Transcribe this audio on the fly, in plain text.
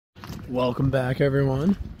Welcome back,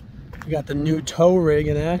 everyone. We got the new tow rig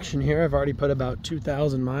in action here. I've already put about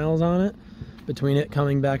 2,000 miles on it between it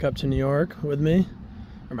coming back up to New York with me,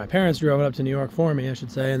 or my parents drove it up to New York for me, I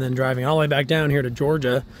should say, and then driving all the way back down here to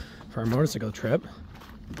Georgia for our motorcycle trip.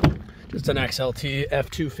 Just an XLT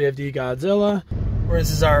F250 Godzilla.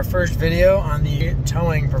 This is our first video on the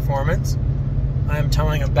towing performance. I'm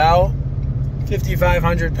towing about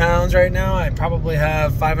 5,500 pounds right now. I probably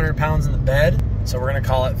have 500 pounds in the bed, so we're gonna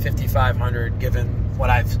call it 5,500 given what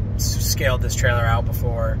I've scaled this trailer out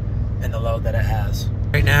before and the load that it has.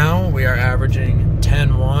 Right now we are averaging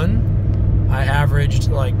 10.1. I averaged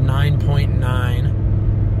like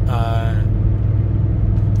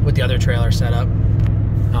 9.9 with the other trailer setup.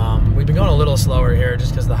 We've been going a little slower here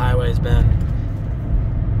just because the highway's been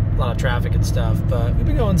a lot of traffic and stuff, but we've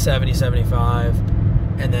been going 70, 75,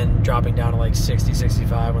 and then dropping down to like 60,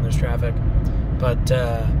 65 when there's traffic. But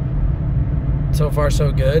so far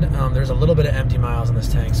so good. There's a little bit of empty miles in this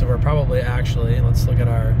tank, so we're probably actually, let's look at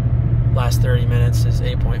our last 30 minutes is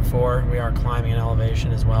 8.4. We are climbing an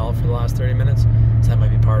elevation as well for the last 30 minutes, so that might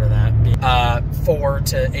be part of that. 4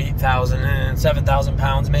 to 8,000 and 7,000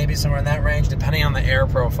 pounds, maybe somewhere in that range, depending on the air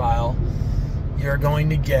profile. You're going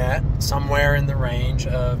to get somewhere in the range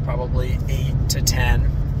of probably 8 to 10,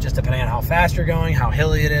 just depending on how fast you're going, how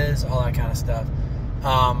hilly it is, all that kind of stuff.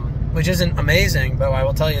 Which isn't amazing, but I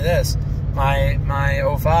will tell you this: my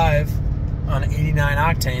 05 on 89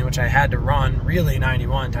 octane, which I had to run really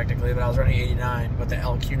 91 technically, but I was running 89 with the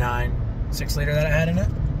LQ9 6-liter that I had in it.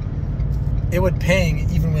 It would ping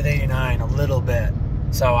even with 89 a little bit,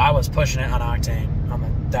 so I was pushing it on octane on the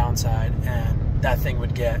downside, and that thing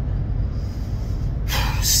would get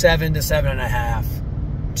 7 to 7.5,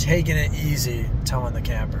 taking it easy towing the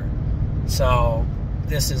camper. So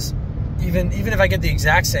this is even if I get the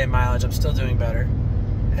exact same mileage, I'm still doing better.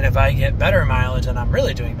 And if I get better mileage, then I'm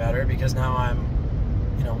really doing better, because now I'm,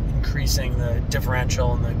 increasing the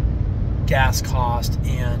differential in the gas cost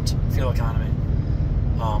and fuel economy,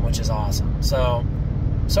 which is awesome. So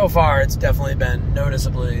far it's definitely been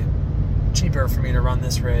noticeably cheaper for me to run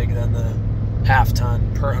this rig than the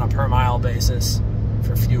half-ton on a per mile basis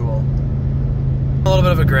for fuel. A little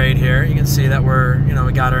bit of a grade here. You can see that we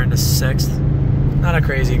got her into 6th. Not a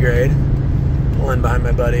crazy grade. Pulling behind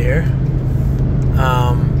my buddy here.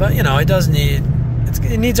 But it does need,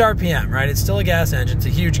 it needs RPM, right? It's still a gas engine. It's a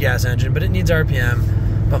huge gas engine, but it needs RPM.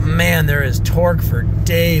 But man, there is torque for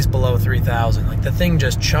days below 3,000. Like, the thing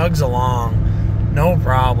just chugs along, no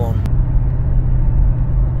problem.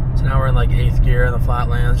 So now we're in like 8th gear in the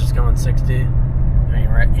Flatlands, just going 60. I mean,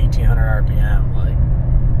 we're at 1,800 RPM. Like,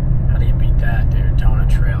 how do you beat that, dude? Towing a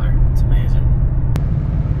trailer, it's amazing.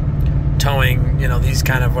 Towing, these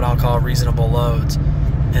kind of what I'll call reasonable loads,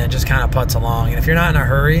 and it just kind of putts along. And if you're not in a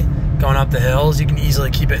hurry going up the hills, you can easily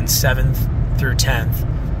keep it in 7th through 10th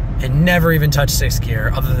and never even touch 6th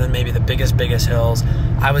gear, other than maybe the biggest hills.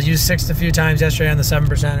 I was used 6th a few times yesterday on the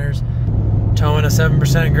 7%ers, towing a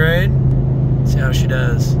 7% grade. See how she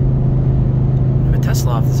does. I have a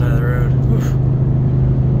Tesla off the side of the road. Oof.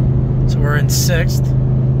 So we're in 6th,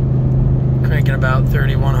 cranking about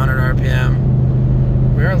 3,100 RPM.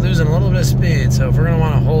 We are losing a little bit of speed, so if we're going to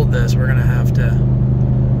want to hold this, we're going to have to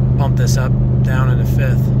bump this up down into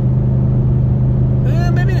 5th.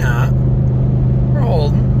 Maybe not. We're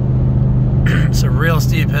holding. It's a real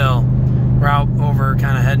steep hill. We're out over,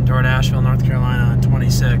 kind of heading toward Asheville, North Carolina on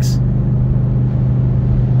 26.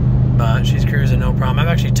 But she's cruising no problem. I've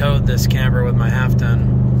actually towed this camper with my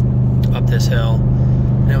half-ton up this hill,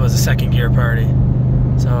 and it was a 2nd gear party.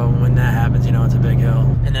 So when that happens, it's a big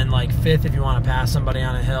hill. And then like 5th if you want to pass somebody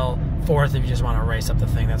on a hill, 4th if you just want to race up the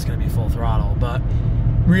thing, that's going to be full throttle. But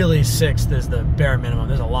really 6th is the bare minimum.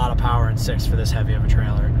 There's a lot of power in 6th for this heavy of a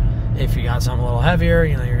trailer. If you got something a little heavier,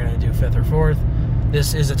 you're going to do 5th or 4th.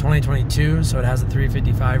 This is a 2022, so it has a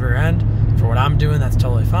 355 rear end. For what I'm doing, that's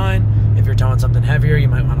totally fine. If you're towing something heavier, you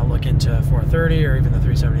might want to look into 430 or even the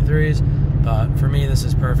 373s. But for me, this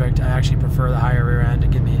is perfect. I actually prefer the higher rear end to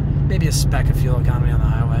give me maybe a speck of fuel economy on the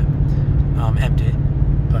highway, empty.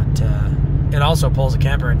 But it also pulls a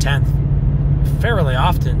camper in 10th fairly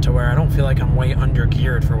often, to where I don't feel like I'm way under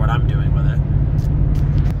geared for what I'm doing with it.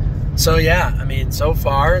 So yeah, I mean, so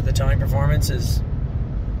far the towing performance is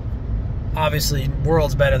obviously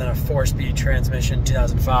worlds better than a 4-speed transmission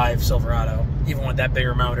 2005 Silverado, even with that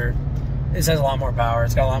bigger motor. This has a lot more power.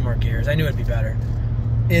 It's got a lot more gears. I knew it'd be better.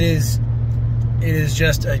 It is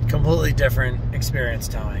just a completely different experience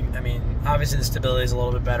towing. I mean, obviously the stability is a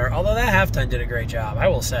little bit better, although that half-ton did a great job, I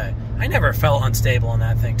will say. I never felt unstable in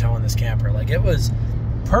that thing towing this camper. Like, it was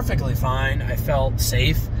perfectly fine. I felt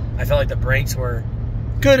safe. I felt like the brakes were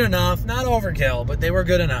good enough, not overkill, but they were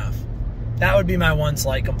good enough. That would be my one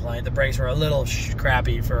slight complaint. The brakes were a little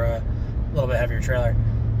crappy for a little bit heavier trailer,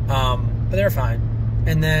 but they're fine.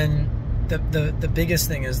 And then the biggest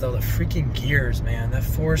thing is though the freaking gears, man. That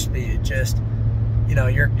 4-speed just, you know,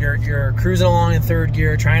 you're cruising along in 3rd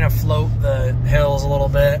gear, trying to float the hills a little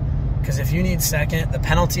bit, because if you need second, the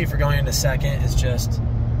penalty for going into second is just,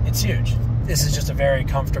 it's huge. This is just a very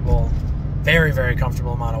comfortable, very, very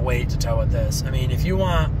comfortable amount of weight to tow with this. I mean, if you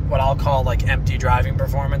want what I'll call like empty driving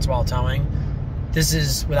performance while towing, this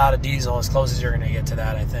is, without a diesel, as close as you're going to get to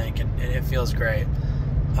that, I think, and it feels great.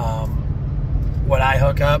 Would I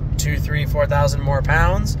hook up 2,000, 3,000, 4,000 more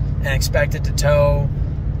pounds and expect it to tow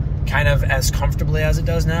kind of as comfortably as it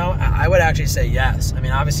does now? I would actually say yes. I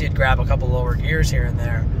mean, obviously it'd grab a couple lower gears here and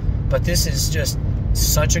there, but this is just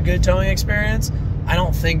such a good towing experience. I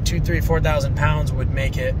don't think 2,000, 3,000, 4,000 pounds would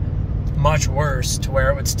make it much worse to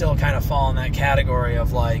where it would still kind of fall in that category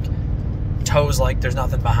of like tows like there's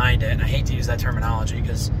nothing behind it. And I hate to use that terminology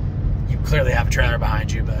because you clearly have a trailer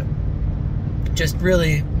behind you, but just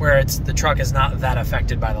really where it's, the truck is not that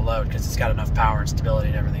affected by the load because it's got enough power and stability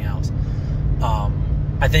and everything else.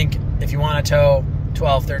 I think if you want to tow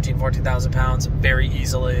 12, 13, 14,000 pounds very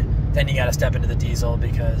easily, then you got to step into the diesel,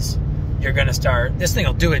 because you're going to start, this thing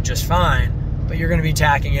will do it just fine, but you're going to be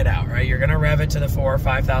tacking it out, right? You're going to rev it to the 4,000 or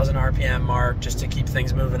 5,000 RPM mark just to keep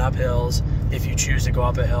things moving up hills if you choose to go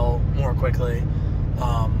up a hill more quickly,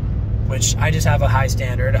 which I just have a high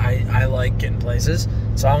standard. I like getting places,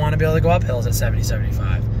 so I want to be able to go up hills at 70,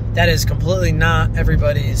 75. That is completely not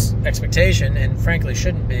everybody's expectation, and frankly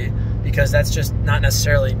shouldn't be, because that's just not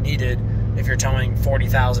necessarily needed if you're towing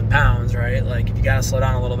 40,000 pounds, right? Like, if you got to slow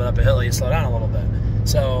down a little bit up a hill, you slow down a little bit.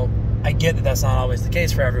 So I get that that's not always the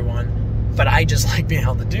case for everyone, but I just like being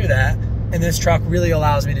able to do that, and this truck really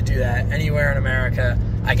allows me to do that. Anywhere in America,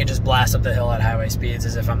 I can just blast up the hill at highway speeds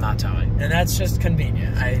as if I'm not towing, and that's just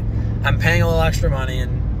convenient. I'm paying a little extra money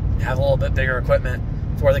and have a little bit bigger equipment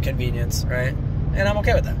for the convenience, right? And I'm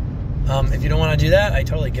okay with that. If you don't want to do that, I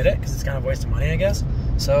totally get it, because it's kind of a waste of money, I guess.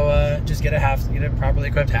 So just get a properly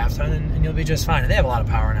equipped half ton, and you'll be just fine. And they have a lot of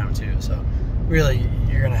power now too, so really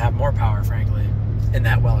you're going to have more power, frankly, in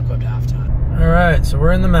that well-equipped half ton. All right, so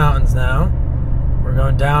we're in the mountains now. We're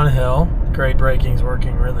going downhill. Grade braking's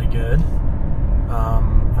working really good.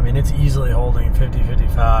 I mean, it's easily holding 50,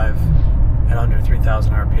 55 at under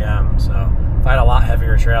 3,000 RPM. So if I had a lot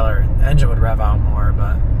heavier trailer, the engine would rev out more,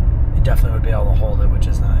 but it definitely would be able to hold it, which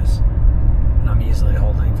is nice. And I'm easily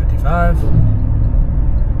holding 55,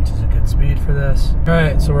 which is a good speed for this. All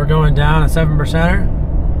right, so we're going down a 7%er.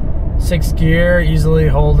 6th gear, easily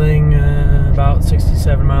holding about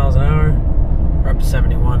 67 miles an hour. We're up to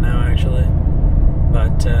 71 now, actually.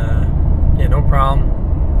 But yeah, no problem.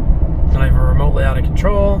 Not even remotely out of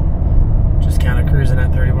control. Just kind of cruising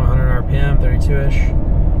at 3,100 RPM, 32-ish.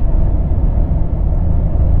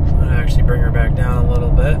 I'm gonna actually bring her back down a little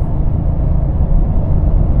bit.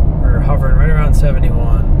 We're hovering right around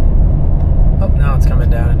 71. Oh, now it's coming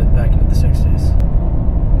down back into the 60s.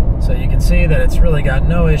 So you can see that it's really got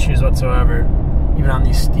no issues whatsoever, even on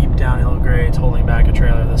these steep downhill grades, holding back a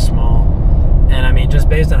trailer this small. And I mean, just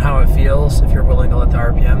based on how it feels, if you're willing to let the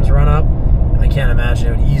RPMs run up, I can't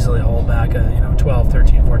imagine it would easily hold back a 12,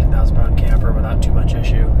 13, 14,000 pound camper without too much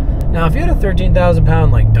issue. Now, if you had a 13,000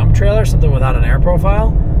 pound like dump trailer, something without an air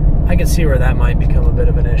profile, I could see where that might become a bit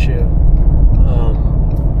of an issue,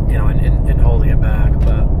 in holding it back.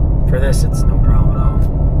 But for this, it's no problem at all.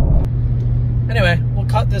 Anyway, we'll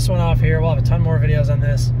cut this one off here. We'll have a ton more videos on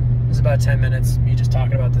this. This is about 10 minutes, me just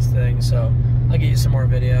talking about this thing, so I'll get you some more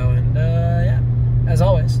video, and yeah, as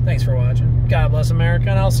always, thanks for watching. God bless America,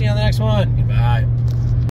 and I'll see you on the next one. Goodbye.